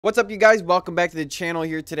What's up, you guys? Welcome back to the channel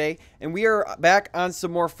here today, and we are back on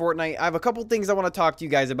some more Fortnite. I have a couple things I want to talk to you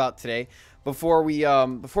guys about today. Before we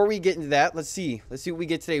get into that, let's see what we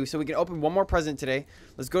get today. So we can open one more present today.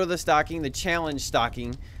 Let's go to the stocking. The challenge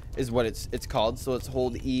stocking is what it's called. So let's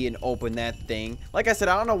hold E and open that thing. Like I said,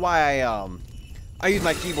 I don't know why I use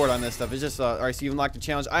my keyboard on this stuff. It's just all right. So you unlock the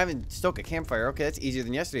challenge. I haven't stoked a campfire. Okay, that's easier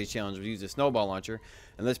than yesterday's challenge. We use a snowball launcher,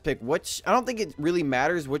 and let's pick which. I don't think it really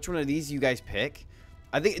matters which one of these you guys pick.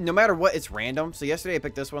 I think no matter what, it's random. So yesterday I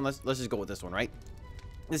picked this one. Let's just go with this one, right?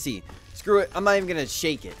 Let's see. Screw it. I'm not even gonna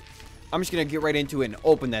shake it. I'm just gonna get right into it and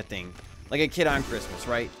open that thing like a kid on Christmas,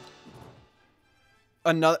 right?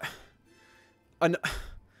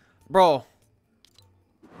 Bro.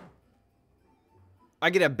 I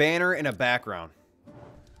get a banner and a background.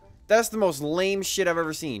 That's the most lame shit I've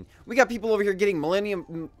ever seen. We got people over here getting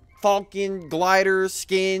Millennium Falcon gliders,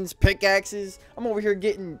 skins, pickaxes. I'm over here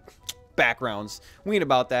getting backgrounds. We ain't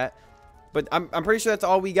about that. But I'm pretty sure that's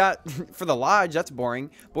all we got for the lodge. That's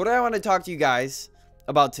boring. But what I want to talk to you guys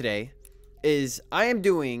about today is I am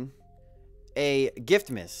doing a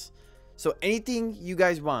Giftmas. So anything you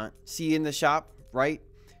guys want, see in the shop, right?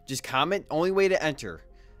 Just comment. Only way to enter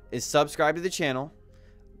is subscribe to the channel.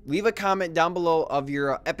 Leave a comment down below of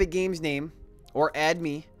your Epic Games name or add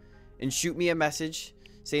me and shoot me a message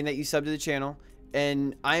saying that you subbed to the channel.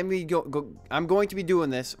 And I'm going to be doing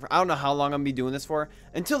this for, I don't know how long I'm going to be doing this for,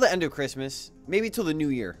 until the end of Christmas, maybe till the new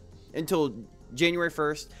year, until January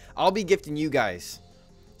 1st. I'll be gifting you guys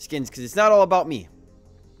skins because it's not all about me.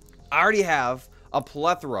 I already have a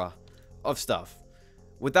plethora of stuff.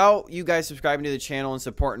 Without you guys subscribing to the channel and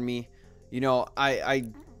supporting me, you know,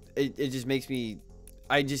 it just makes me,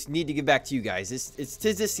 I just need to give back to you guys. It's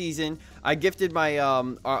tis this season. I gifted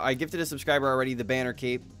a subscriber already the banner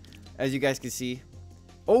cape. As you guys can see.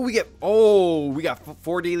 Oh, we got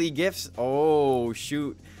 4 daily gifts. Oh,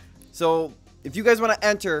 shoot. So, if you guys want to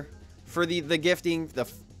enter for the gifting,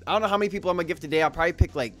 I don't know how many people I'm going to gift today. I'll probably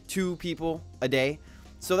pick like 2 people a day.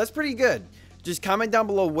 So, that's pretty good. Just comment down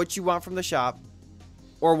below what you want from the shop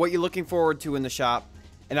or what you're looking forward to in the shop,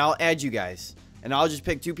 and I'll add you guys. And I'll just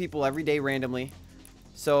pick 2 people every day randomly.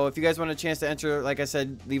 So if you guys want a chance to enter, like I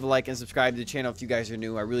said, leave a like and subscribe to the channel if you guys are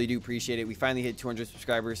new. I really do appreciate it. We finally hit 200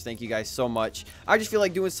 subscribers. Thank you guys so much. I just feel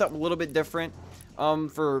like doing something a little bit different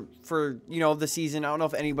for you know, the season. I don't know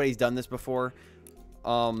if anybody's done this before.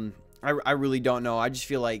 I really don't know. I just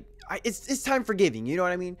feel like it's time for giving. You know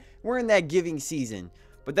what I mean? We're in that giving season.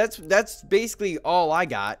 But that's basically all I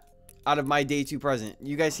got out of my day 2 present.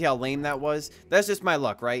 You guys see how lame that was? That's just my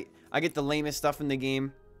luck, right? I get the lamest stuff in the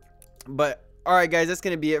game. But alright guys, that's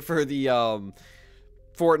going to be it for the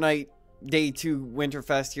Fortnite Day 2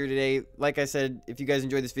 Winterfest here today. Like I said, if you guys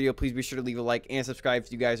enjoyed this video, please be sure to leave a like and subscribe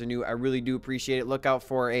if you guys are new. I really do appreciate it. Look out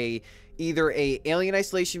for either a Alien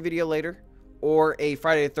Isolation video later or a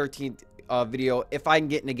Friday the 13th video if I can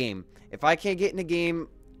get in a game. If I can't get in a game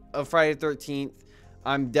of Friday the 13th,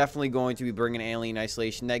 I'm definitely going to be bringing Alien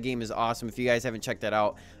Isolation. That game is awesome. If you guys haven't checked that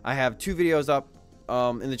out, I have 2 videos up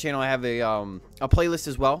in the channel. I have a playlist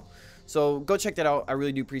as well. So go check that out. I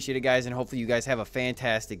really do appreciate it, guys, and hopefully you guys have a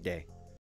fantastic day.